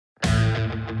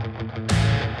Welcome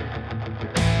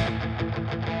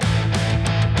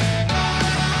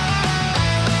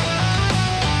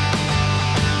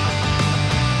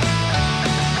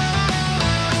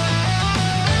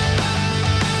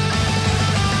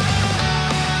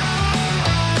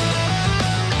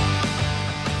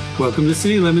to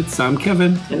City Limits. I'm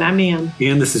Kevin. And I'm Ann.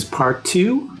 And this is part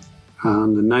 2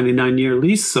 on the 99-year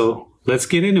lease. So let's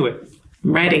get into it.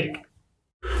 Ready.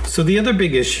 So the other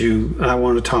big issue I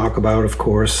want to talk about, of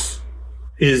course,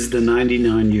 is the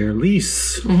 99-year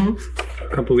lease. Mm-hmm. A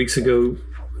couple of weeks ago,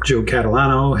 Joe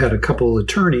Catalano had a couple of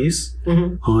attorneys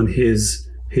on his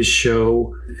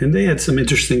show, and they had some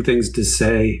interesting things to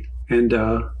say. And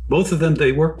both of them,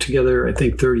 they worked together, I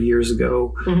think, 30 years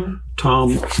ago. Mm-hmm.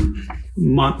 Tom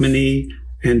Montminy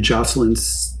and Jocelyn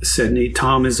Sedney.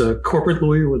 Tom is a corporate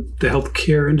lawyer with the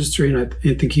healthcare industry, and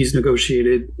I think he's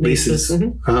negotiated leases.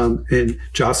 Mm-hmm. And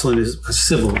Jocelyn is a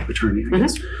civil attorney, I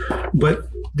guess. But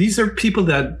these are people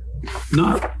that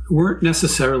weren't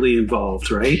necessarily involved,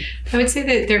 right? I would say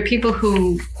that there are people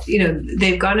who,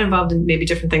 they've gotten involved in maybe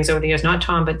different things over the years. Not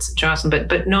Tom, but Jocelyn,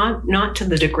 but not to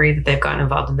the degree that they've gotten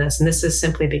involved in this. And this is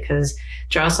simply because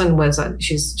Jocelyn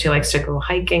she likes to go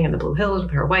hiking in the Blue Hills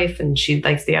with her wife, and she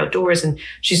likes the outdoors, and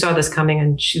she saw this coming,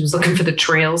 and she was looking for the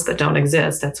trails that don't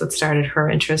exist. That's what started her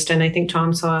interest. And I think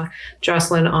Tom saw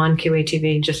Jocelyn on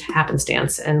QATV just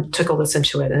happenstance and took a listen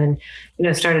to it, and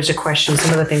started to question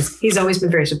some of the things. He's always been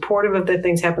very supportive of the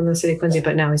things happening in the city of Quincy,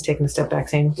 but now he's taking a step back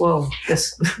saying, whoa,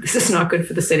 this is not good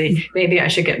for the city. Maybe I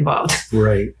should get involved.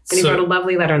 Right. And he wrote a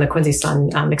lovely letter in the Quincy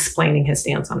Sun explaining his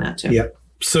stance on that too. Yeah.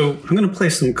 So I'm going to play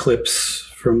some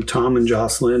clips from Tom and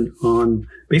Jocelyn on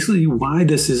basically why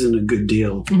this isn't a good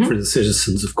deal for the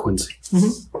citizens of Quincy.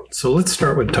 Mm-hmm. So let's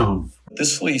start with Tom.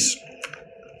 This lease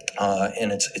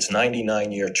in its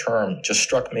 99-year term just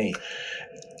struck me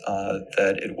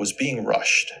that it was being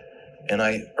rushed. And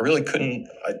I really couldn't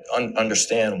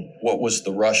understand what was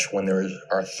the rush when there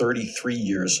are 33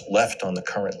 years left on the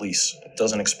current lease. It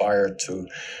doesn't expire to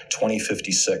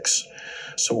 2056.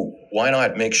 So why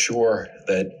not make sure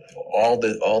that all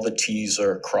the T's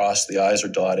are crossed, the I's are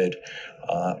dotted?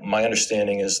 My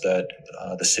understanding is that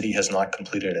the city has not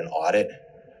completed an audit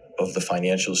of the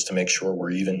financials to make sure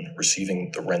we're even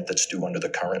receiving the rent that's due under the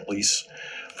current lease.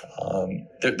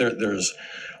 There's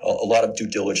a lot of due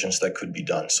diligence that could be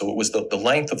done. So it was the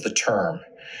length of the term,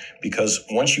 because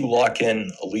once you lock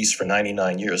in a lease for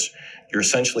 99 years, you're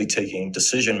essentially taking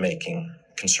decision-making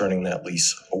concerning that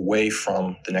lease away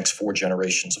from the next 4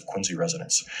 generations of Quincy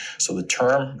residents. So the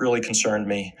term really concerned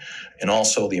me, and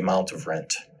also the amount of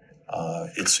rent.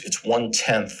 It's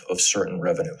 1/10 of certain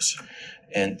revenues.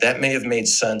 And that may have made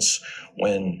sense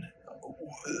when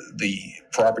the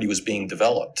property was being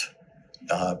developed.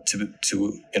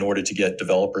 In order to get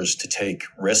developers to take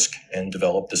risk and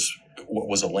develop this, what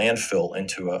was a landfill,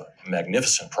 into a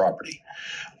magnificent property.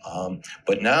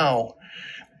 But now,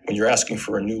 when you're asking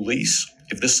for a new lease,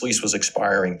 if this lease was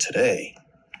expiring today,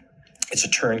 it's a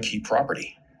turnkey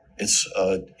property. It's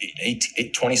a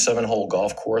 27-hole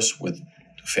golf course with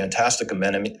fantastic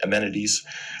amenities.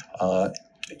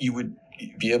 You would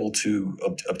be able to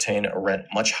obtain a rent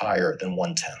much higher than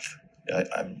 1/10.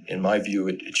 In my view,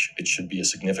 it should be a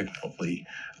significantly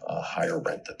higher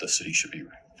rent that the city should be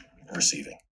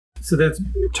receiving. So that's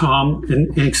Tom,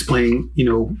 and explain,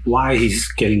 why he's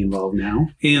getting involved now,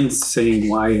 and saying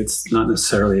why it's not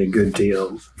necessarily a good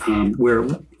deal, where,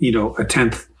 a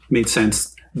 10th made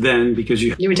sense then because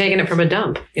you were taking it from a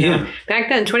dump. Back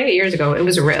then, 28 years ago, it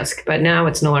was a risk, but now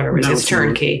it's no longer a risk. It's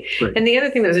turnkey. Right. And the other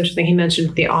thing that was interesting, he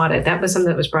mentioned the audit. That was something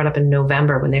that was brought up in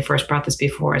November when they first brought this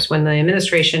before us. When the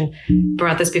administration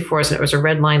brought this before us, and it was a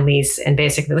red line lease, and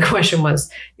basically the question was,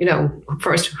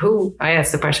 first, I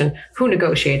asked the question, who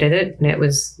negotiated it? And it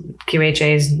was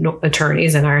QHA's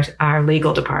attorneys and our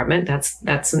legal department.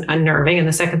 That's unnerving. And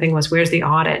the second thing was, where's the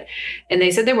audit? And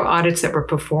they said there were audits that were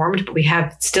performed, but we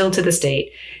have still to this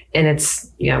date. And it's,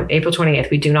 April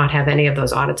 28th, we do not have any of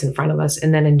those audits in front of us.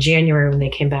 And then in January, when they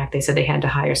came back, they said they had to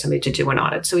hire somebody to do an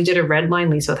audit. So we did a red line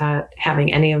lease without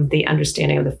having any of the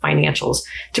understanding of the financials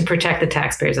to protect the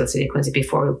taxpayers of the city of Quincy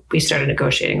before we started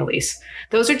negotiating a lease.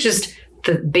 Those are just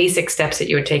the basic steps that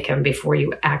you would take, Kevin, before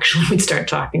you actually would start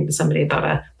talking to somebody about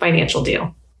a financial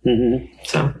deal. Mm-hmm.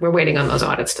 So we're waiting on those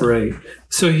audits still. Right.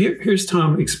 So here's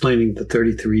Tom explaining the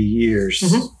 33 years.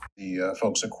 Mm-hmm. The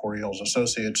folks at Corey Hills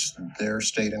Associates, they're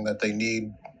stating that they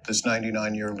need this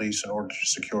 99-year lease in order to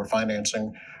secure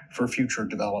financing for future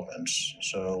developments.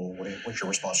 So what's your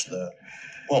response to that?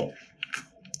 Well,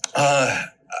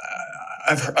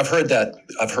 I've heard that.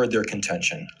 I've heard their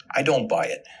contention. I don't buy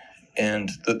it. And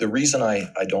the reason I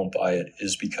don't buy it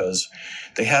is because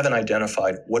they haven't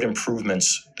identified what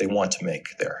improvements they want to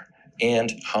make there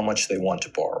and how much they want to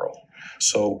borrow.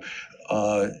 So,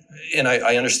 and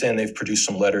I understand they've produced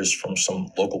some letters from some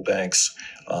local banks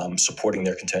supporting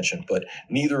their contention, but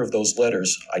neither of those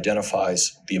letters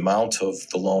identifies the amount of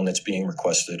the loan that's being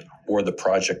requested or the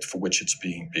project for which it's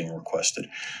being requested.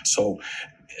 So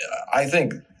I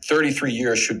think 33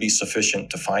 years should be sufficient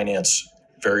to finance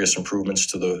various improvements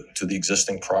to the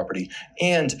existing property.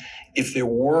 And if there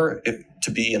were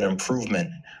to be an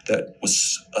improvement that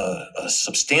was a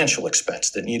substantial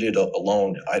expense that needed a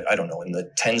loan, I don't know, in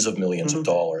the tens of millions of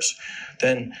dollars,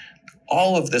 then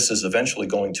all of this is eventually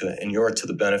going to inure to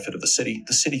the benefit of the city.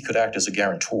 The city could act as a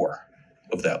guarantor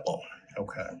of that loan.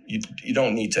 Okay. You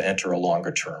don't need to enter a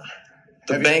longer term.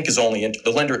 The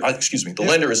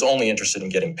lender is only interested in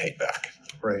getting paid back.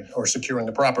 Right, or securing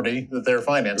the property that they're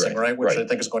financing, right? Which right. I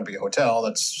think is going to be a hotel.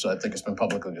 I think it's been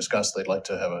publicly discussed. They'd like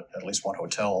to have at least one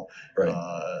hotel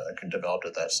developed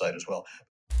at that site as well.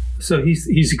 So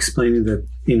he's explaining that,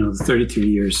 the 33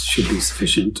 years should be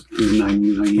sufficient, and the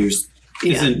 99 years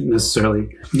isn't necessarily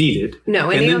needed.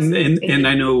 No, and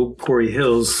I know Quarry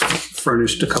Hills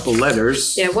furnished a couple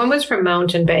letters. Yeah, one was from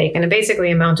Mountain Bank, and basically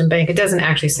a Mountain Bank, it doesn't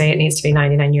actually say it needs to be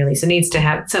 99-year lease. It needs to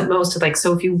have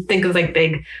so if you think of like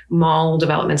big mall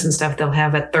developments and stuff, they'll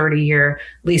have a 30-year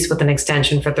lease with an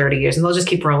extension for 30 years, and they'll just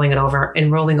keep rolling over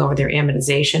their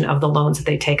amortization of the loans that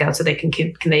they take out, so they can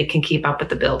keep up with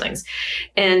the buildings.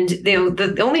 And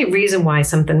the only reason why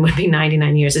something would be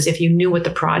 99 years is if you knew what the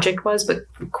project was, but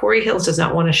Quarry Hills does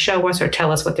not want to show us or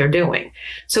tell us what they're doing.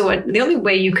 So the only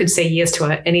way you could say yes to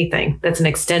anything that's an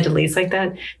extended lease like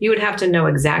that, you would have to know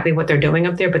exactly what they're doing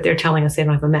up there, but they're telling us they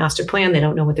don't have a master plan. They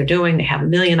don't know what they're doing. They have a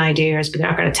million ideas, but they're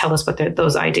not going to tell us what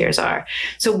those ideas are.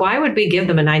 So why would we give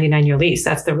them a 99-year lease?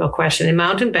 That's the real question. And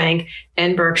Mountain Bank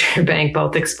and Berkshire Bank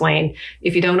both explain,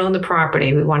 if you don't own the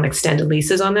property, we want extended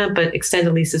leases on that, but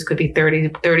extended leases could be 30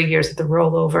 years at the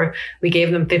rollover. We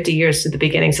gave them 50 years to the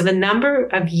beginning. So the number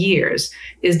of years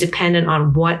is dependent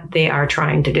on what they are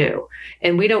trying to do.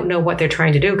 And we don't know what they're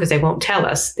trying to do because they won't tell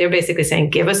us. They're basically saying,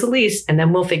 give us a lease and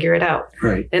then we'll figure it out.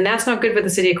 Right. And that's not good for the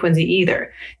city of Quincy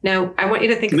either. Now, I want you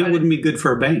to think about it. It wouldn't be good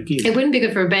for a bank either. It wouldn't be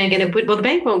good for a bank. And the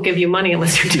bank won't give you money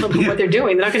unless you're telling them what they're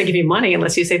doing. They're not going to give you money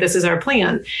unless you say, this is our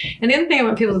plan. And the other thing I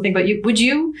want people to think about, would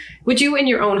you in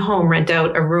your own home rent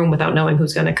out a room without knowing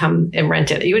who's going to come and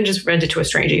rent it? You wouldn't just rent it to a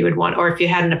stranger. You would want, or if you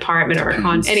had an apartment or a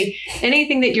condo,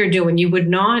 anything that you're doing, you would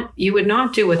not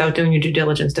do without doing your due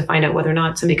diligence to find out whether or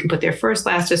not somebody can put their first,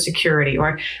 last, or security,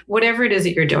 or whatever it is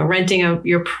that you're doing, renting out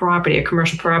your property, a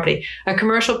commercial property. A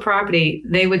commercial property,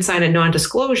 they would sign a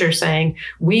non-disclosure saying,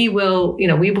 we will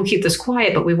keep this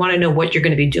quiet, but we want to know what you're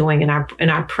going to be doing in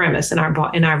our premise, in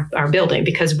our building,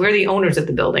 because we're the owners of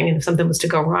the building. And if something was to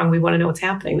go wrong, we want to know what's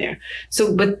happening there.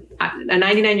 So, but a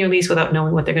 99-year lease without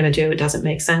knowing what they're going to do, it doesn't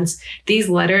make sense. These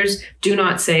letters do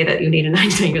not say that you need a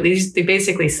 99-year lease. They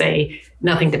basically say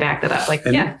nothing to back that up.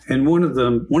 And one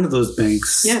of those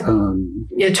banks. Yeah.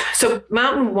 So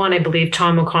Mountain One, I believe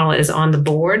Tom O'Connell is on the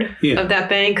board of that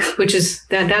bank, which is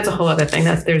that's a whole other thing.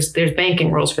 There's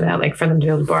banking rules for that, like for them to be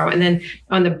able to borrow. And then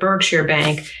on the Berkshire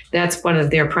Bank, that's one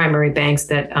of their primary banks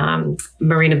that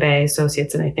Marina Bay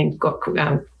Associates and I think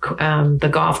the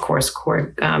golf course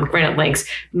Granite Links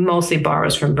mostly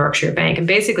borrows from Berkshire Bank. And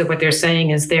basically what they're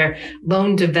saying is their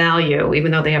loan to value,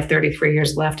 even though they have 33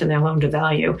 years left in their loan to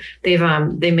value, they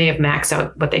may have maxed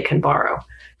out what they can borrow.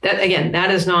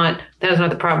 That is not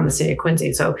the problem in the city of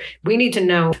Quincy. So we need to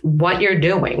know what you're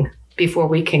doing before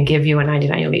we can give you a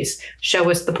 99-year lease. Show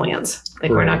us the plans.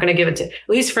 We're not going to give it to, at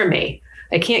least for me.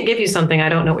 I can't give you something I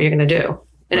don't know what you're going to do.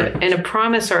 And a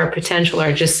promise or a potential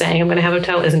or just saying I'm going to have a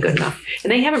hotel isn't good enough.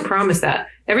 And they haven't promised that.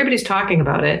 Everybody's talking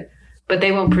about it, but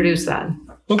they won't produce that.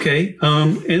 Okay.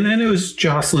 And then it was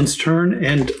Jocelyn's turn,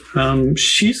 and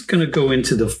she's going to go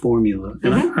into the formula.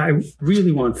 And I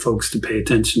really want folks to pay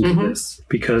attention to this,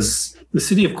 because the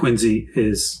city of Quincy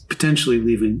is potentially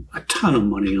leaving a ton of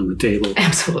money on the table.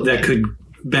 Absolutely. That could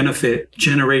benefit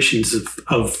generations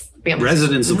of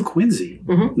residents of Quincy,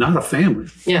 not a family.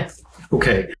 Yeah.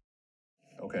 Okay.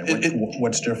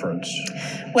 What's different?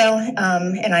 Well,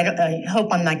 and I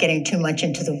hope I'm not getting too much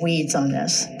into the weeds on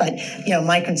this, but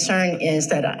my concern is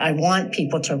that I want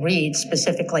people to read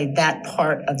specifically that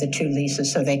part of the two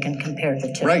leases so they can compare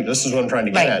the two. Right. This is what I'm trying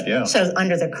to get at. Yeah. So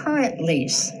under the current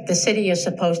lease, the city is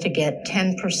supposed to get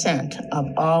 10% of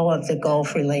all of the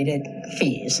golf-related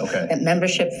fees. Okay.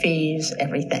 Membership fees,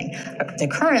 everything. The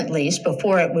current lease,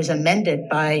 before it was amended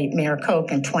by Mayor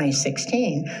Koch in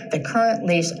 2016, the current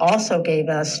lease also gave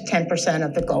us 10%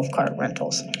 of the golf cart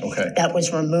rentals. Okay. That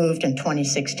was removed in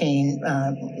 2016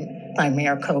 by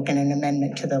Mayor Koch in an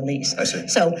amendment to the lease. I see.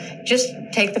 So just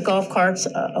take the golf carts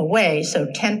away, so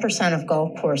 10% of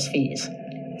golf course fees.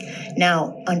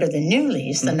 Now, under the new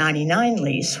lease, the 99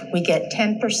 lease, we get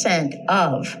 10%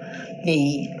 of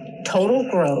the total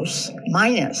gross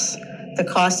minus the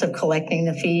cost of collecting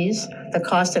the fees, the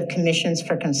cost of commissions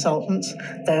for consultants,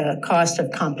 the cost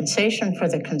of compensation for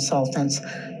the consultants,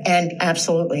 and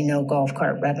absolutely no golf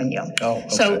cart revenue. Oh, okay.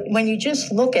 So when you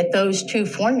just look at those two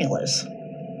formulas,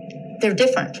 they're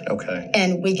different. Okay.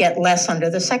 And we get less under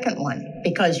the second one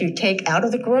because you take out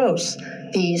of the gross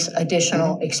these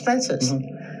additional expenses.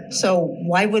 So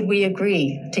why would we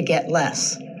agree to get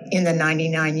less in the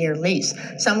 99-year lease?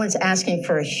 Someone's asking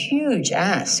for a huge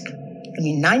ask. I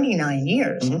mean, 99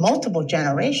 years, multiple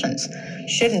generations.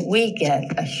 Shouldn't we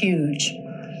get a huge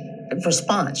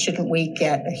response? Shouldn't we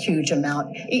get a huge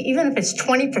amount? Even if it's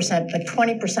 20%, but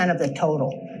 20% of the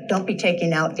total. Don't be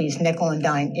taking out these nickel and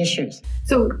dime issues.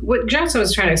 So what Jackson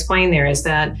was trying to explain there is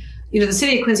that, the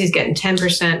city of Quincy is getting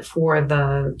 10% for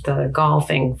the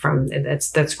golfing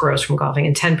that's gross from golfing,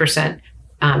 and 10%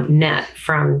 net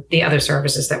from the other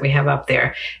services that we have up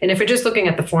there. And if we're just looking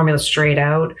at the formula straight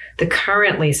out, the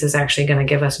current lease is actually going to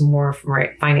give us more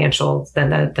financial than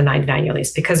the 99-year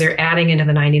lease, because they're adding into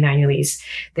the 99-year lease.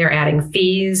 They're adding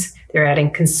fees. They're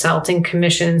adding consulting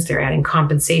commissions. They're adding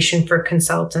compensation for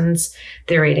consultants.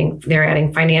 They're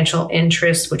adding financial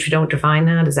interest, which we don't define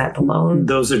that. Is that the loan?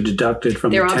 Those are deducted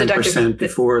from the 10%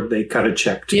 before they cut a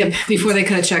check. Yep, before they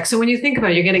cut a check. So when you think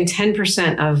about it, you're getting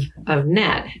 10% of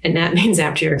net, and that means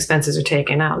after your expenses are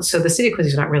taken out. So the city of Quincy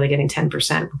is not really getting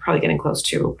 10%. We're probably getting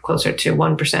closer to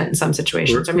 1% in some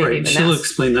situations, or maybe even She'll less.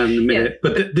 explain that in a minute. Yeah.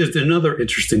 But there's another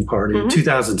interesting part. In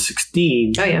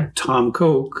 2016, Tom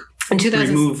Koch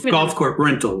removed golf court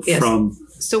rental from.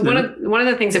 So one of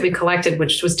the things that we collected,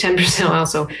 which was 10%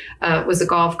 also, was the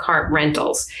golf cart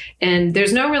rentals. And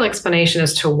there's no real explanation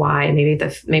as to why. Maybe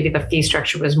the fee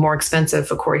structure was more expensive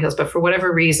for Quarry Hills, but for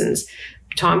whatever reasons,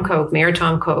 Mayor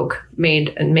Tom Koch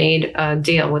made a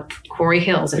deal with Quarry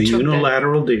Hills and a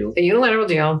unilateral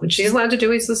deal, which he's allowed to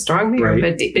do. He's the strong mayor,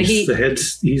 right. but he's the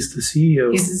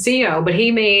CEO. He's the CEO, but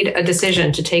he made a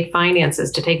decision to take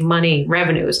money,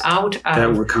 revenues out of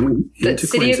that were coming the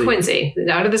city of Quincy,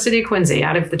 out of the city of Quincy,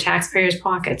 out of the taxpayers'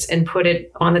 pockets, and put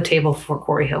it on the table for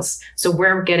Quarry Hills. So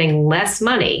we're getting less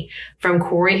money from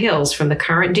Quarry Hills from the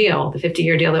current deal, the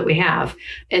 50-year deal that we have,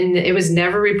 and it was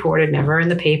never reported, never in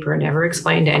the paper, never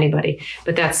explained to anybody.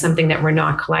 But that's something that we're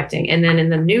not collecting. And then in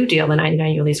the new deal, the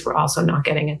 99-year lease, we're also not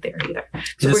getting it there either.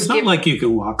 So it's not like you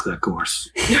can walk that course.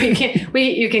 No, you can't.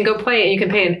 You can go play, and you can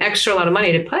pay an extra lot of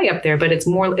money to play up there, but it's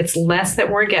less that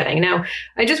we're getting. Now,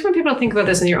 I just want people to think about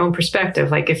this in your own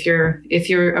perspective. Like if you're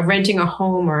renting a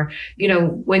home, or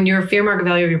when your fair market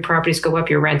value of your properties go up,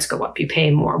 your rents go up. You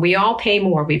pay more. We all pay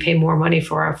more. We pay more money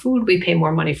for our food. We pay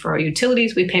more money for our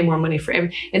utilities. We pay more money for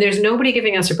everything. And there's nobody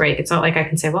giving us a break. It's not like I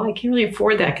can say, well, I can't really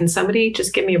afford that. Can somebody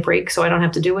just give me a break so I don't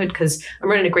have to do it, because I'm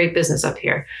running a great business up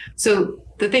here. So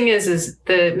the thing is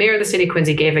the mayor of the city of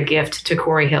Quincy gave a gift to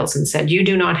Quarry Hills and said, you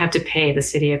do not have to pay the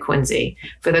city of Quincy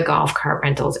for the golf cart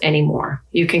rentals anymore.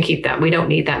 You can keep that. We don't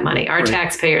need that money. Our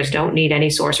taxpayers don't need any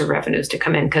source of revenues to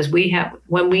come in, because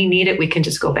when we need it, we can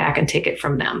just go back and take it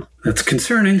from them. That's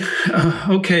concerning.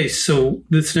 Okay, so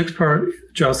this next part,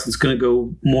 Jocelyn's going to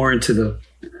go more into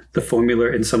the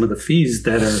formula and some of the fees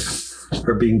that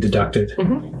are being deducted.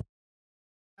 Mm-hmm.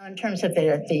 In terms of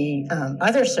the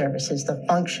other services, the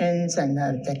functions and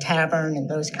the tavern and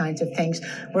those kinds of things,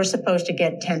 we're supposed to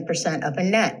get 10% of a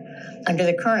net under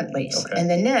the current lease. Okay. And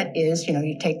the net is,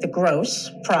 you take the gross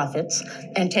profits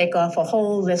and take off a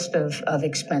whole list of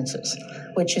expenses,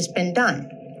 which has been done.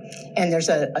 And there's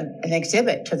an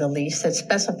exhibit to the lease that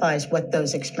specifies what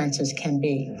those expenses can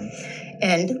be.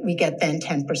 And we get then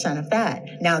 10% of that.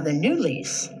 Now, the new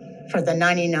lease for the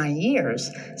 99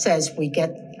 years says we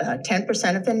get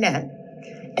 10% of the net,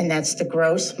 and that's the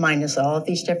gross minus all of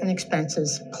these different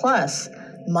expenses, plus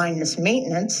minus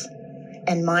maintenance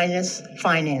and minus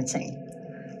financing.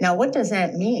 Now, what does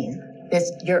that mean?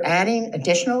 You're adding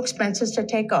additional expenses to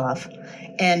take off,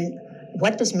 and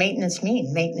what does maintenance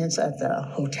mean? Maintenance of the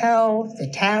hotel, the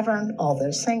tavern, all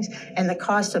those things, and the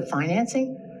cost of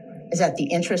financing? Is that the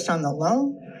interest on the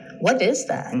loan? What is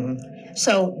that? Mm-hmm.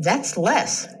 So that's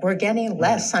less. We're getting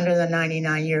less under the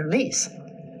 99-year lease.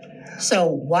 So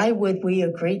why would we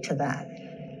agree to that?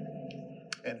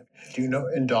 And do you know,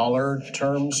 in dollar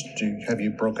terms, have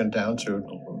you broken down to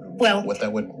what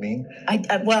that would mean? I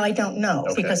don't know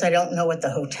Okay. because I don't know what the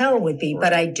hotel would be,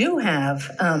 but I do have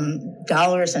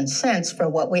dollars and cents for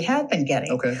what we have been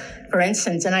getting. Okay. For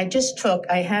instance, and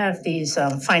I have these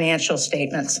financial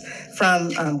statements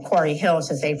from Quarry Hills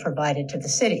that they provided to the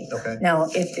city. Okay. Now,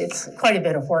 it's quite a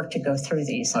bit of work to go through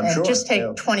these. I'm and sure, just take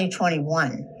yeah.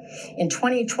 2021. In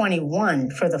 2021,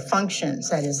 for the functions,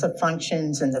 that is the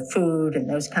functions and the food and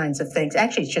those kinds of things,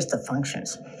 actually it's just the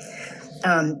functions.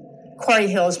 Quarry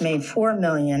Hills made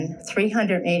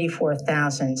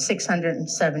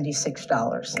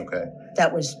 $4,384,676. Okay.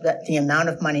 That was the amount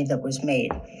of money that was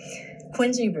made.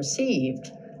 Quincy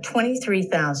received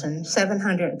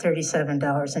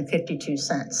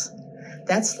 $23,737.52.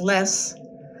 That's less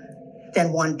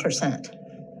than 1%.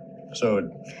 So,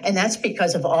 And that's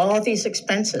because of all of these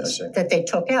expenses I see. that they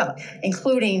took out,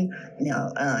 including,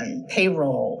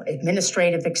 payroll,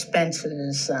 administrative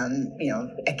expenses,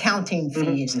 accounting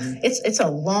fees. It's a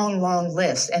long, long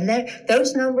list. And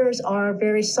those numbers are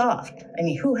very soft. I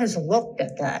mean, who has looked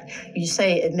at that? You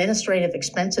say administrative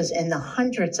expenses in the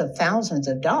hundreds of thousands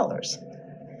of dollars.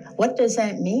 What does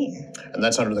that mean? and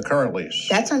that's under the current lease?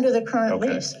 That's under the current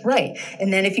Okay. lease, right?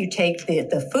 And then if you take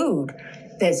the food,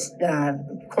 that's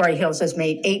Quarry Hills has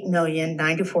made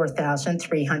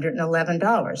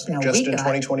 $8,094,311. Now Just we in got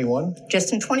 2021?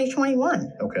 just in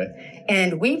 2021, Okay.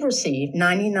 and we received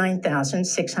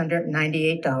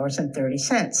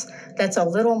 $99,698.30. That's a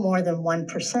little more than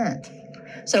 1%.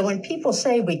 So when people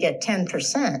say we get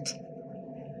 10%,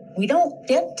 we don't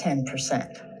get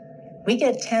 10%. We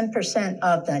get 10%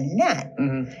 of the net.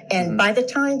 And by the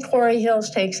time Quarry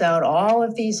Hills takes out all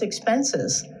of these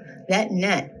expenses, that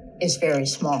net is very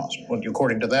small. Well,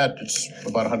 according to that, it's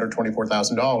about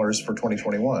 $124,000 for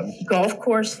 2021. Golf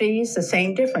course fees, the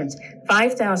same difference.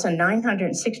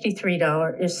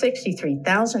 $5,963 is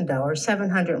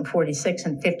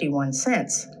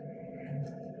 $63,746.51.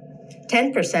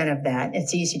 10% of that,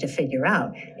 it's easy to figure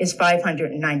out, is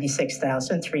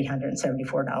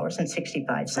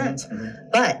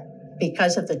 $596,374.65. But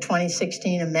because of the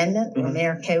 2016 amendment, where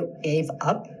Mayor gave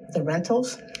up the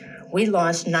rentals, we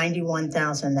lost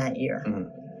 $91,000 that year.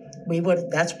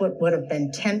 That's what would have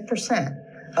been 10%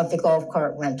 of the golf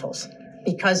cart rentals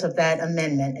because of that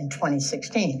amendment in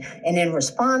 2016. And in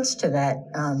response to that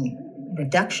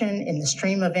reduction in the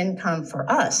stream of income for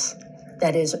us,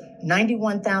 that is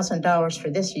 $91,000 for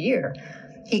this year,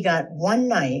 he got one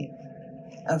night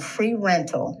of free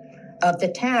rental of the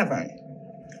tavern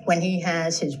when he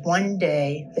has his one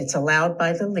day that's allowed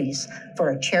by the lease for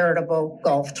a charitable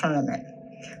golf tournament.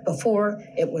 Before,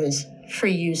 it was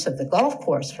free use of the golf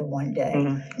course for one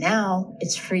day. Now,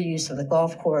 it's free use of the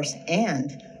golf course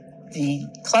and the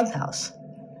clubhouse.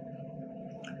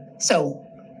 So,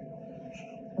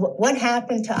 what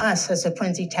happened to us as the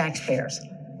Quincy taxpayers?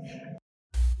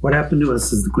 What happened to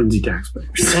us as the Quincy taxpayers?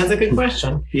 That's a good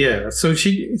question. Yeah, so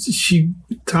she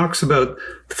talks about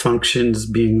the functions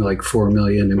being like $4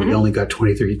 million, and we only got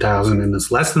 23,000, and it's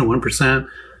less than 1%.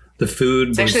 The food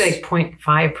It's actually like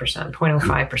 0.5%,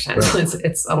 0.05%. Right. So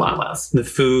it's a lot less. The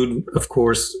food, of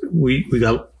course, we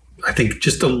got, I think,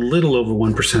 just a little over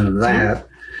 1% of that.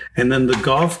 And then the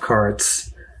golf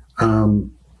carts, It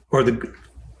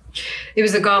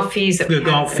was the golf fees. That the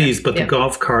golf fees, but the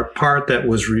golf cart part that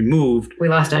was removed, we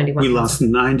lost $91,000. we lost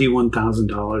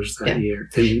 $91,000 that year.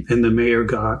 And the mayor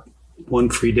got one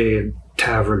free day at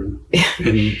tavern.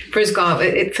 And for his golf.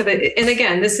 And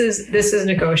again, this is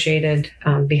negotiated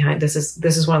behind. This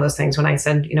is one of those things when I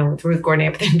said, with Ruth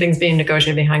Gordon, things being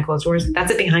negotiated behind closed doors.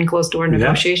 That's a behind closed door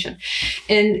negotiation.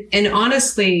 And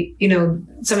honestly,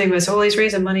 somebody was always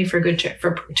raising money for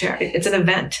for charity. It's an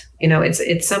event.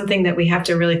 It's something that we have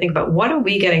to really think about. What are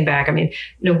we getting back? I mean,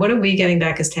 what are we getting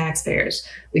back as taxpayers?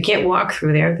 We can't walk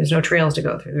through there. There's no trails to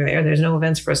go through there. There's no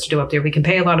events for us to do up there. We can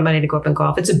pay a lot of money to go up and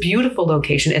golf. It's a beautiful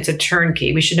location. It's a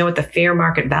turnkey. We should know what the fair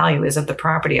market value is of the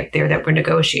property up there that we're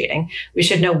negotiating. We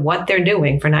should know what they're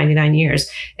doing for 99 years.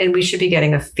 And we should be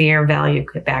getting a fair value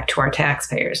back to our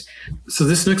taxpayers. so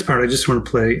this next part, I just want to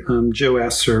play. Joe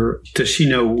asks her, does she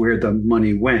know where the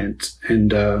money went?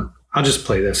 And I'll just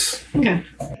play this. Okay.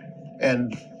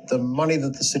 And the money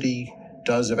that the city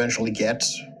does eventually get,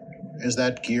 is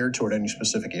that geared toward any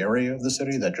specific area of the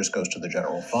city that just goes to the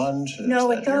general fund?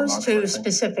 No, it goes to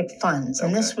specific funds,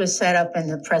 and this was set up in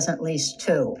the present lease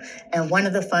too. And one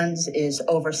of the funds is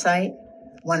oversight.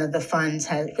 One of the funds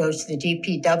goes to the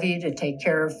DPW to take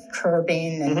care of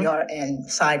curbing and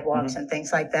sidewalks and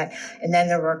things like that. And then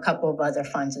there were a couple of other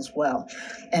funds as well.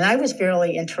 And I was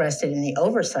really interested in the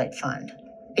oversight fund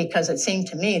because it seemed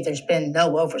to me there's been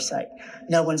no oversight.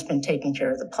 No one's been taking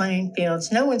care of the playing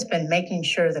fields. No one's been making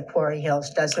sure that Quarry Hills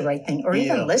does the right thing, or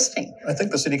even listing. I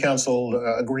think the city council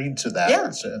agreed to that.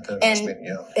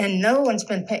 And no one's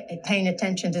been paying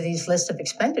attention to these lists of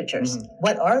expenditures. Mm-hmm.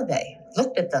 What are they?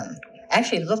 Looked at them.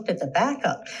 Actually looked at the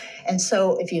backup. And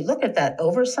so if you look at that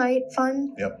oversight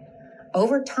fund,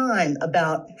 over time,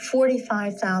 about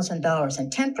 $45,000,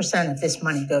 and 10% of this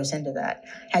money goes into that,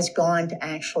 has gone to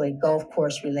actually golf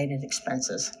course related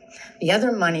expenses. The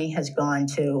other money has gone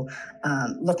to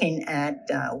looking at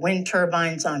wind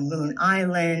turbines on Moon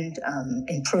Island,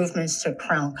 improvements to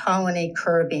Crown Colony,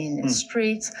 curbing and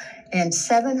streets, and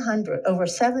over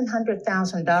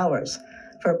 $700,000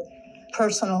 for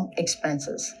personal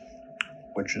expenses.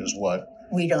 Which is what?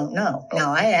 We don't know. Oh.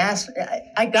 Now,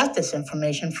 I got this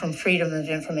information from Freedom of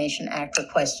Information Act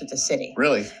request to the city.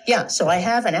 Really? Yeah, so I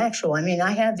have I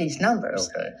have these numbers.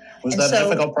 Okay. Was that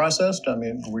difficult process? I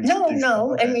mean,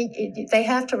 no. Okay. I mean, they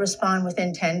have to respond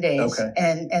within 10 days. Okay.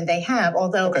 And they have,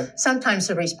 although sometimes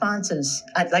the responses,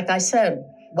 like I said,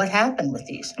 what happened with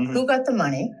these? Mm-hmm. Who got the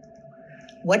money?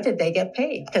 What did they get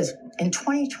paid? Because in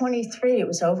 2023, it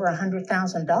was over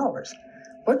 $100,000.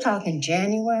 We're talking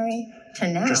January to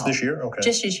now. Just this year? Okay.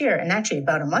 Just this year. And actually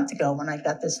about a month ago when I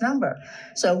got this number.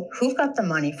 So who got the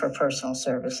money for personal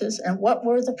services and what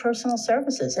were the personal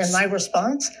services? And my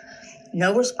response,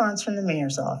 no response from the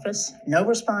mayor's office, no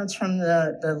response from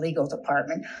the legal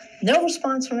department, no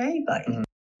response from anybody. Mm-hmm.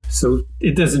 So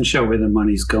it doesn't show where the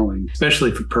money's going,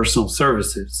 especially for personal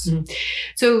services. Mm-hmm.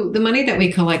 So the money that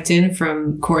we collect in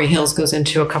from Quarry Hills goes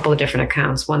into a couple of different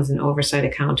accounts. One's an oversight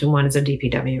account and one is a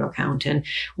DPW account. And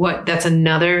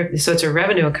so it's a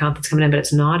revenue account that's coming in, but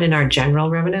it's not in our general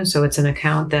revenue. So it's an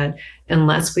account that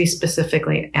unless we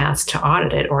specifically asked to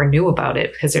audit it or knew about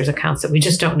it, because there's accounts that we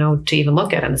just don't know to even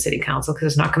look at on the city council because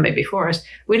it's not coming before us,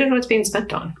 we don't know what it's being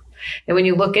spent on. And when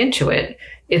you look into it,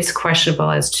 it's questionable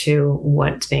as to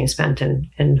what's being spent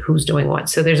and who's doing what.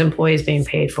 So there's employees being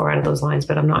paid for out of those lines,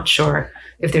 but I'm not sure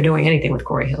if they're doing anything with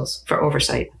Quarry Hills for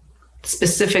oversight.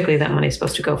 Specifically, that money is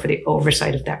supposed to go for the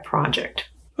oversight of that project.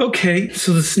 Okay,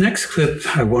 so this next clip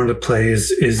I wanted to play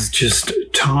is just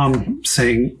Tom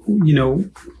saying,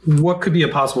 what could be a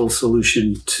possible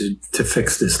solution to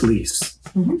fix this lease?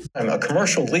 Mm-hmm. A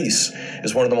commercial lease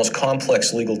is one of the most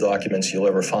complex legal documents you'll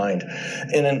ever find.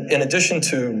 In addition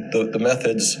to the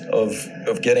methods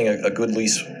of getting a good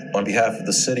lease on behalf of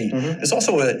the city, there's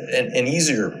also an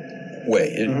easier way.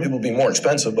 It will be more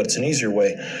expensive, but it's an easier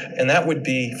way. And that would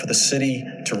be for the city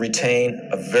to retain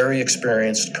a very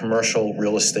experienced commercial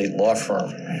real estate law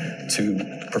firm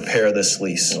to prepare this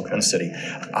lease on the city.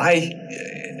 I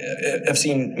have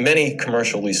seen many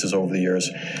commercial leases over the years,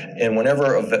 and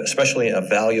whenever, especially a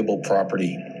valuable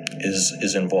property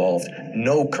is involved,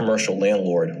 no commercial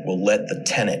landlord will let the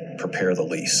tenant prepare the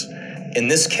lease. In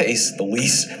this case,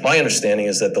 my understanding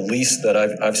is that the lease that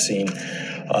I've seen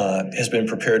has been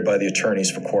prepared by the attorneys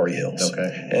for Quarry Hills.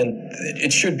 Okay. And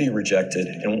it should be rejected.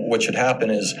 And what should happen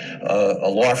is a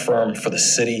law firm for the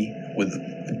city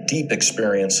with deep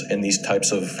experience in these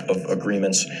types of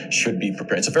agreements should be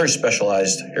prepared. It's a very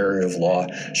specialized area of law,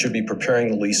 should be preparing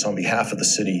the lease on behalf of the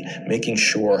city, making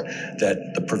sure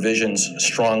that the provisions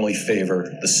strongly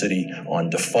favor the city on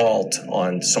default,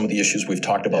 on some of the issues we've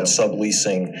talked about,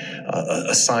 subleasing,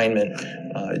 assignment.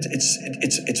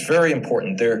 It's very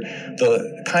important. They're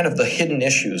the hidden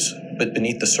issues but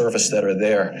beneath the surface that are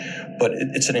there. But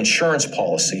it's an insurance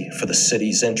policy for the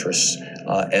city's interests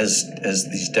as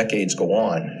these decades go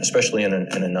on, especially in a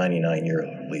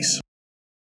 99-year lease.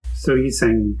 So he's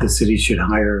saying the city should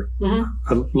hire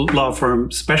a law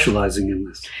firm specializing in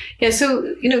this. Yeah,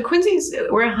 so, Quincy's,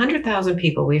 we're 100,000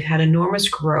 people. We've had enormous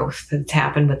growth that's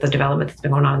happened with the development that's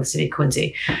been going on in the city of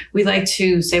Quincy. We like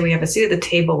to say we have a seat at the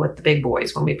table with the big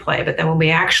boys when we play, but then when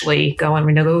we actually go and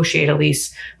renegotiate a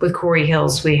lease with Quarry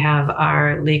Hills, we have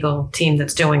our legal team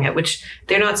that's doing it, which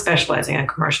they're not specializing on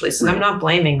commercial leases. I'm not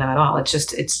blaming them at all. It's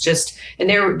just, and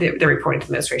they're reporting to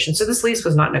the administration. So this lease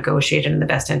was not negotiated in the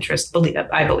best interest,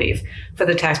 I believe, for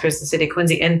the taxpayers of the city of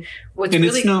Quincy. And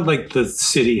it's not like the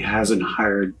city hasn't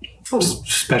hired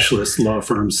specialist law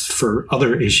firms for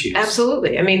other issues.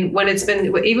 Absolutely. I mean, when it's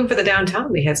been, even for the downtown,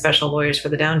 we had special lawyers for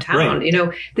the downtown.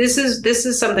 Right. This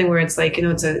is something where it's like, at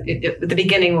the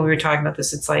beginning when we were talking about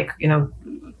this, it's like,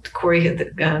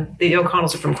 the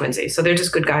O'Connells are from Quincy, so they're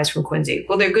just good guys from Quincy.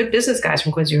 Well, they're good business guys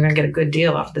from Quincy. You're going to get a good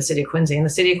deal off of the city of Quincy, and the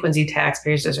city of Quincy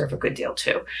taxpayers deserve a good deal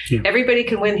too. Yeah. Everybody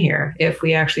can win here if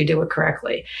we actually do it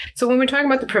correctly. So when we're talking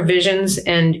about the provisions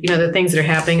and the things that are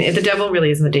happening, the devil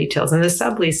really is in the details, and the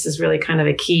sublease is really kind of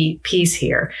a key piece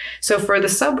here. So for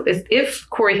the if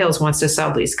Quarry Hills wants to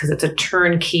sublease, because it's a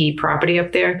turnkey property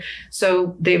up there,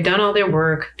 so they've done all their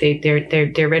work,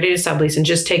 they're ready to sublease and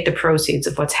just take the proceeds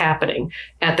of what's happening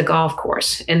at the golf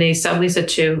course, and they sublease it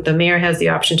to the mayor. Has the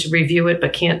option to review it,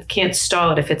 but can't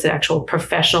stall it if it's an actual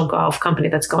professional golf company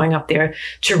that's going up there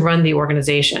to run the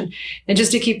organization. And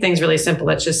just to keep things really simple,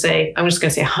 let's just say I'm just going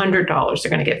to say $100. They're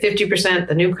going to get 50%.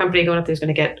 The new company going up there is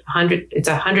going to get $100. It's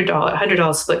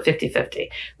 $100 split 50-50.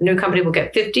 The new company will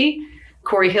get 50.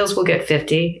 Quarry Hills will get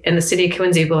 50, and the city of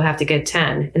Quincy will have to get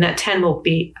 10, and that 10 will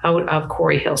be out of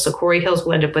Quarry Hills. So Quarry Hills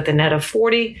will end up with a net of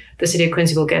 40. The city of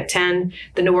Quincy will get 10.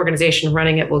 The new organization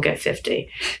running it will get 50.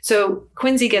 So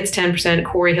Quincy gets 10%.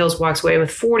 Quarry Hills walks away with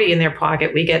 40 in their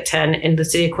pocket. We get 10, and the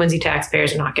city of Quincy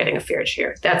taxpayers are not getting a fair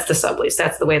share. That's the sublease.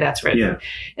 That's the way that's written. Yeah.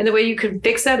 And the way you could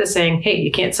fix that is saying, hey,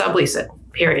 you can't sublease it.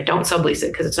 Period. Don't sublease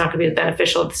it because it's not going to be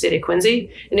beneficial to the city of Quincy.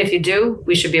 And if you do,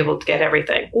 we should be able to get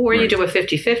everything. Or you do a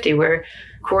 50-50 where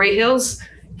Quarry Hills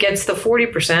gets the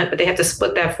 40%, but they have to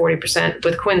split that 40%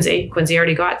 with Quincy. Quincy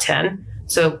already got 10.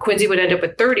 So Quincy would end up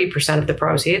with 30% of the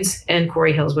proceeds and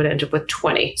Quarry Hills would end up with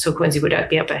 20. So Quincy would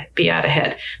be out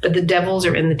ahead. But the devils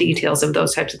are in the details of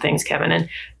those types of things, Kevin. And,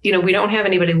 we don't have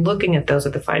anybody looking at those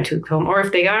with the fine-tooth comb. Or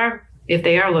if they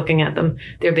are looking at them,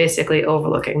 they're basically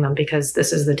overlooking them because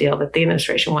this is the deal that the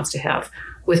administration wants to have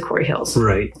with Quarry Hills.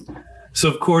 Right. So,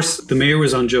 of course, the mayor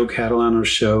was on Joe Catalano's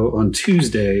show on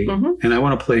Tuesday, and I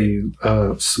want to play you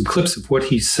some clips of what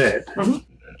he said.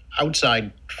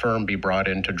 Outside firm be brought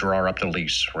in to draw up the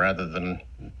lease rather than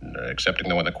accepting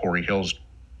the one that Quarry Hills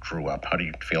drew up. How do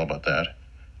you feel about that?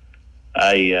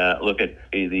 I look at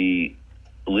the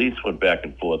lease went back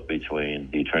and forth between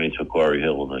the attorneys for Quarry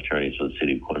Hill and the attorneys for the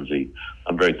city of Quincy.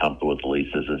 I'm very comfortable with the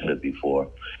lease, as I said before.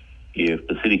 If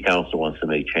the city council wants to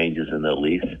make changes in the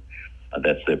lease,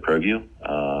 that's their purview.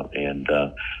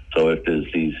 So if there's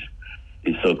these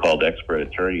so-called expert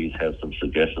attorneys have some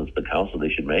suggestions to the council, they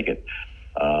should make it.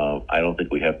 I don't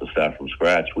think we have to start from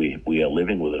scratch. We are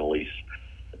living within a lease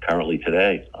currently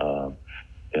today.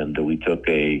 And we took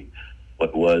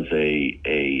what was a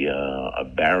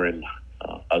barren,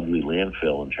 ugly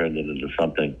landfill and turned it into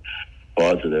something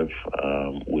positive,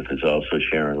 with us also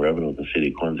sharing revenue with the city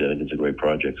of Quincy. I think it's a great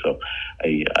project. So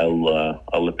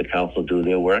I'll let the council do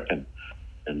their work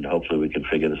and hopefully we can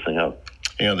figure this thing out.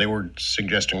 They were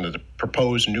suggesting that the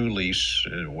proposed new lease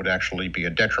would actually be a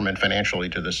detriment financially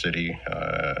to the city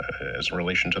as in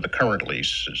relation to the current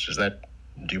lease.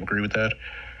 Do you agree with that?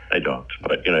 I don't,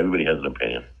 but everybody has an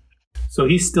opinion. So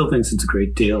he still thinks it's a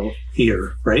great deal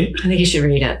here, right? I think he should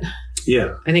read it.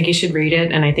 Yeah. I think he should read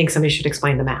it, and I think somebody should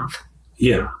explain the math.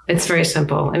 Yeah. It's very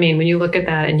simple. I mean, when you look at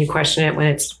that and you question it when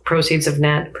it's proceeds of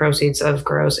net, proceeds of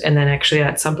gross, and then actually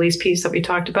that sublease piece that we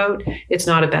talked about, it's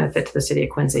not a benefit to the city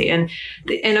of Quincy. And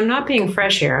I'm not being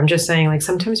fresh here. I'm just saying, like,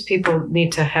 sometimes people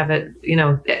need to have it,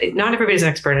 not everybody's an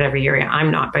expert at every area. I'm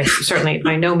not, certainly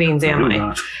by no means am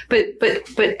I. But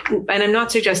and I'm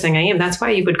not suggesting I am. That's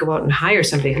why you would go out and hire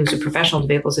somebody who's a professional to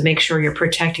be able to make sure you're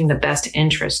protecting the best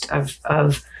interest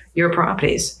of your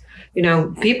properties.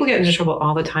 People get into trouble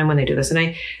all the time when they do this.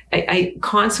 And I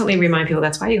constantly remind people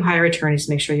that's why you hire attorneys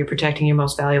to make sure you're protecting your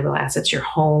most valuable assets, your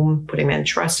home, putting them in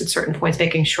trust at certain points,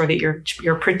 making sure that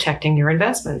you're protecting your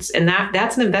investments. And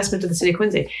that's an investment to the city of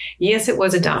Quincy. Yes, it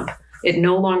was a dump. It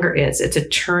no longer is. It's a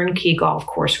turnkey golf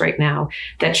course right now.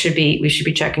 We should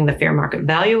be checking the fair market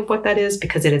value of what that is,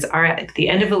 because it is at the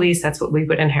end of the lease, that's what we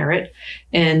would inherit.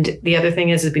 And the other thing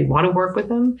is we want to work with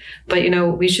them, but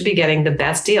we should be getting the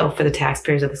best deal for the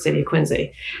taxpayers of the city of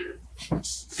Quincy.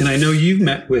 And I know you've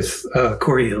met with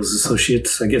Quarry Hills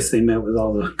Associates. I guess they met with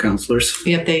all the counselors.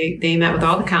 Yep, they met with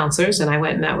all the counselors, and I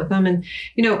went and met with them. And,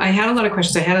 I had a lot of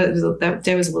questions. That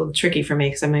day was a little tricky for me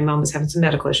because my mom was having some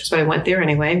medical issues, but I went there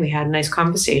anyway. We had a nice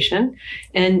conversation.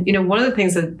 And, one of the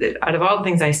things that out of all the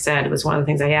things I said, was one of the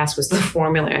things I asked was the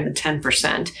formula and the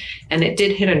 10%. And it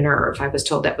did hit a nerve. I was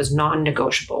told that was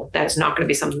non-negotiable. That is not going to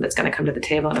be something that's going to come to the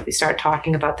table. And if we start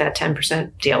talking about that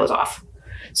 10%, deal is off.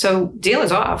 So deal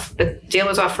is off, but deal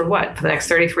is off for what? For the next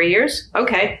 33 years?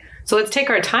 Okay. So let's take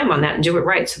our time on that and do it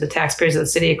right so the taxpayers of the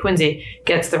city of Quincy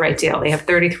gets the right deal. They have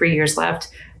 33 years left.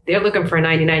 They're looking for a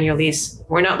 99-year lease.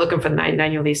 We're not looking for the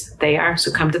 99-year lease. They are.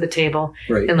 So come to the table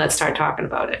and let's start talking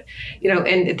about it.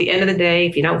 And at the end of the day,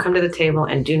 if you don't come to the table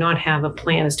and do not have a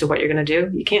plan as to what you're going to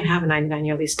do, you can't have a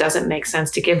 99-year lease. Doesn't make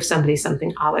sense to give somebody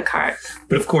something a la carte.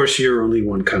 But of course, you're only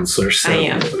one counselor. So, I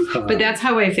am. But that's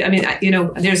how I feel. I mean,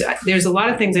 there's a lot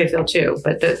of things I feel too.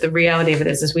 But the reality of it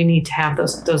is we need to have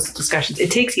those discussions. It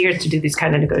takes years to do these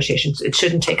kind of negotiations. It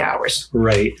shouldn't take hours.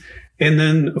 Right. And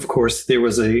then, of course, there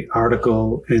was an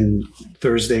article in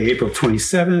Thursday, April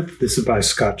 27th. This is by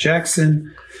Scott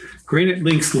Jackson. Granite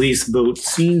Links lease vote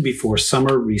seen before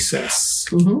summer recess.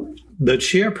 Mm-hmm. The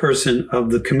chairperson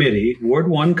of the committee, Ward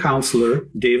 1 Councillor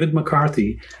David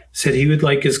McCarthy, said he would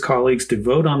like his colleagues to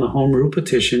vote on the home rule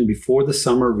petition before the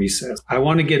summer recess. I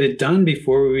want to get it done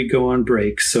before we go on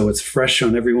break so it's fresh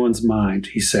on everyone's mind,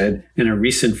 he said in a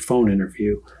recent phone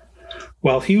interview.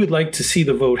 While he would like to see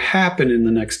the vote happen in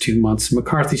the next 2 months,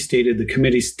 McCarthy stated the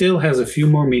committee still has a few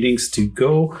more meetings to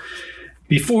go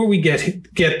before we get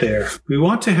there. We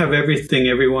want to have everything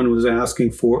everyone was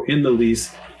asking for in the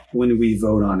lease when we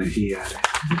vote on it, he added.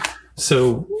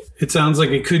 So it sounds like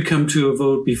it could come to a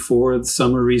vote before the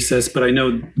summer recess, but I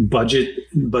know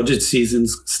budget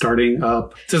season's starting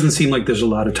up. It doesn't seem like there's a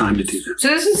lot of time to do this. So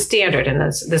this is standard in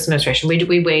this administration.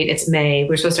 We wait. It's May.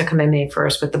 We're supposed to come in May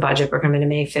 1st with the budget. We're coming in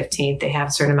May 15th. They have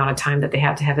a certain amount of time that they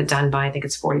have to have it done by. I think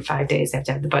it's 45 days. They have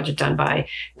to have the budget done by.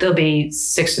 There'll be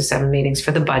 6 to 7 meetings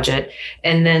for the budget.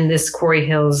 And then this Quarry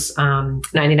Hills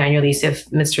 99-year lease, if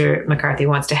Mr. McCarthy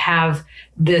wants to have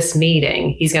this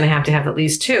meeting, he's going to have at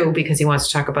least 2 because he wants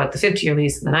to talk about the 50-year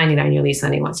lease and the 99-year lease,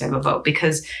 and then he wants to have a vote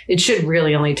because it should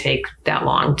really only take that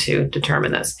long to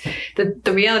determine this.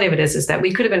 The reality of it is that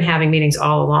we could have been having meetings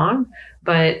all along,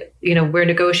 but we're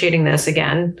negotiating this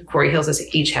again. Quarry Hills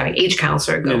is each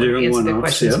counselor go and answer the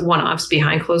questions, one-offs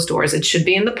behind closed doors. It should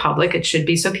be in the public. It should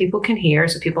be so people can hear,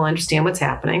 so people understand what's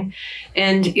happening.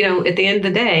 And, at the end of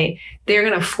the day, they're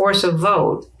going to force a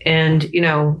vote. And,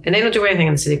 and they don't do anything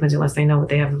in the city of Quincy unless they know what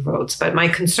they have the votes. But my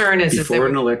concern is before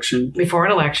an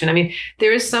election. I mean,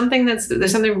 there's something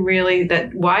really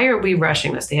that, why are we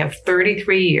rushing this? They have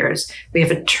 33 years. We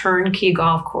have a turnkey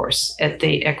golf course at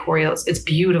Quarry Hills. It's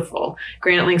beautiful.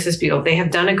 Granite Links is beautiful. They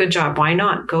have done a good job. Why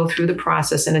not go through the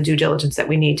process and a due diligence that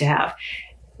we need to have?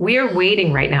 We are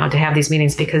waiting right now to have these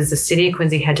meetings because the city of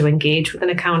Quincy had to engage with an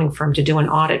accounting firm to do an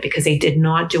audit because they did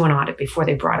not do an audit before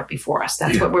they brought it before us.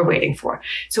 That's what we're waiting for.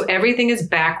 So everything is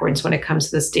backwards when it comes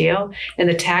to this deal. And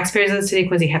the taxpayers of the city of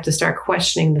Quincy have to start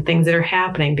questioning the things that are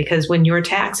happening because when your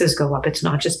taxes go up, it's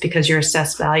not just because your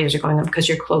assessed values are going up because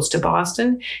you're close to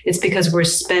Boston. It's because we're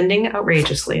spending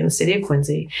outrageously in the city of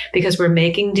Quincy because we're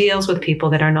making deals with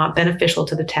people that are not beneficial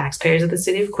to the taxpayers of the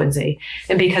city of Quincy.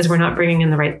 And because we're not bringing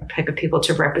in the right type of people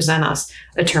to represent us,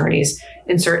 attorneys,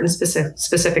 in certain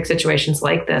specific situations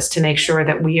like this to make sure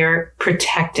that we are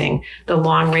protecting the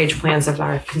long-range plans of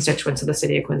our constituents of the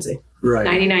city of Quincy. Right.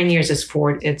 99 years is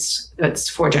it's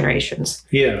 4 generations.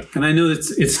 Yeah. And I know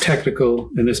it's technical,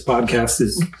 and this podcast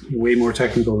is way more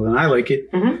technical than I like it,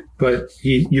 but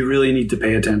you really need to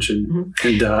pay attention.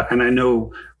 Mm-hmm. And I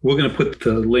know we're going to put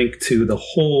the link to the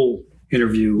whole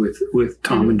interview with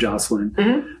Tom and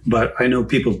Jocelyn, but I know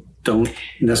people don't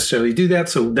necessarily do that,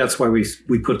 so that's why we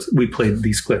played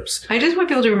these clips. I just want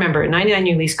people to remember, a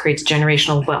 99-year lease creates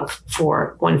generational wealth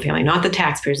for one family, not the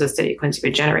taxpayers of the city of Quincy,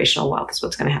 but generational wealth is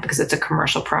what's going to happen because it's a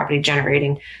commercial property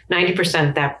generating 90%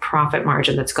 of that profit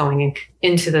margin that's going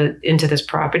into this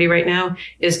property right now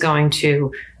is going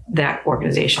to that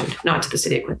organization, not to the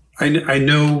city of Quincy. I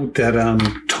know that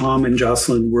Tom and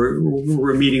Jocelyn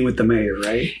were meeting with the mayor,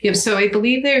 right? Yep. So I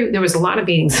believe there was a lot of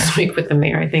meetings this week with the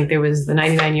mayor. I think there was the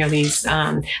 99-year lease.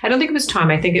 I don't think it was Tom.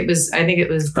 I think it was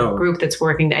the group that's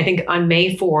working. I think on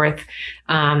May 4th,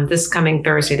 this coming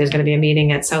Thursday, there's going to be a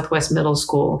meeting at Southwest Middle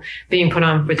School being put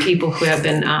on with people who have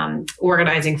been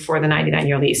organizing for the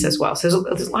 99-year lease as well. So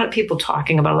there's a lot of people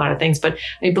talking about a lot of things, but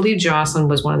I believe Jocelyn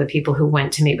was one of the people who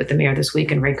went to meet with the mayor this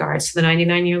week in regards to the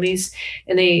 99-year lease.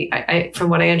 And I, from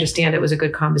what I understand, it was a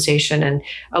good conversation, and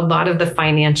a lot of the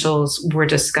financials were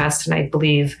discussed. And I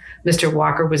believe Mr.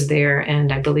 Walker was there,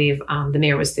 and I believe the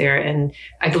mayor was there, and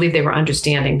I believe they were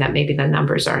understanding that maybe the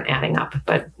numbers aren't adding up.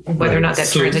 But whether or not that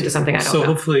turns into something, I don't know. So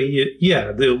hopefully,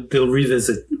 they'll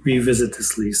revisit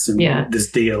this lease and this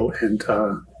deal, and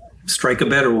strike a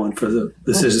better one for the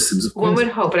citizens of One Quincy.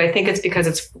 would hope, but I think it's because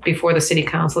it's before the city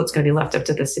council. It's going to be left up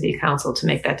to the city council to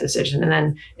make that decision, and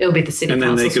then it'll be the city council.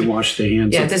 And then they could wash their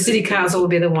hands. Yeah, of the city council will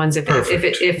be the ones if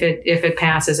it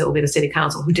passes, it will be the city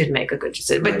council who did make a good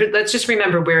decision. But let's just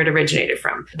remember where it originated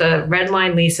from. The red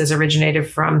line leases originated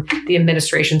from the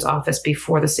administration's office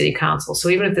before the city council. So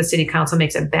even if the city council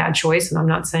makes a bad choice, and I'm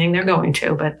not saying they're going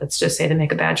to, but let's just say they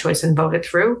make a bad choice and vote it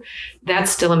through,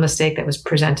 that's still a mistake that was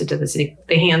presented to the city.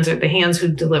 The hands who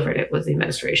delivered it was the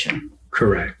administration.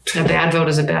 Correct. A bad vote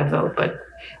is a bad vote, but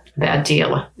bad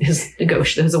deal is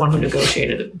the one who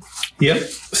negotiated it. Yep.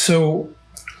 So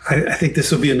I think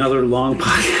this will be another long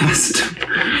podcast,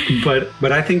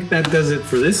 but I think that does it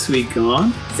for this week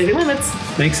on City Limits.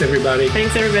 Thanks, everybody.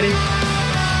 Thanks, everybody.